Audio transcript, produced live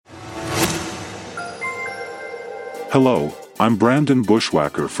Hello, I'm Brandon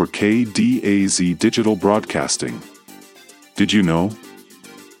Bushwhacker for KDAZ Digital Broadcasting. Did you know?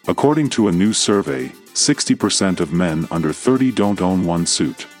 According to a new survey, 60% of men under 30 don't own one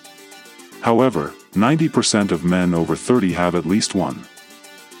suit. However, 90% of men over 30 have at least one.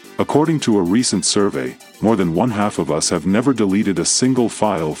 According to a recent survey, more than one half of us have never deleted a single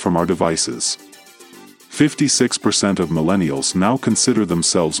file from our devices. 56% of millennials now consider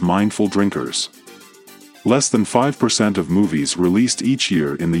themselves mindful drinkers. Less than 5% of movies released each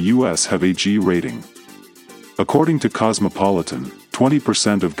year in the US have a G rating. According to Cosmopolitan,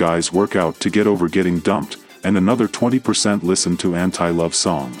 20% of guys work out to get over getting dumped, and another 20% listen to anti-love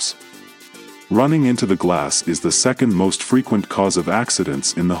songs. Running into the glass is the second most frequent cause of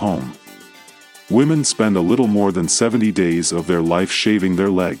accidents in the home. Women spend a little more than 70 days of their life shaving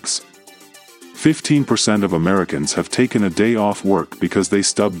their legs. 15% of Americans have taken a day off work because they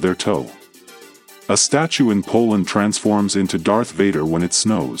stubbed their toe. A statue in Poland transforms into Darth Vader when it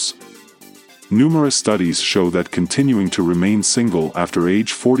snows. Numerous studies show that continuing to remain single after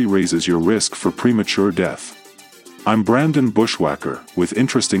age 40 raises your risk for premature death. I'm Brandon Bushwhacker, with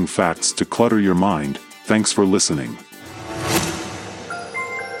interesting facts to clutter your mind. Thanks for listening.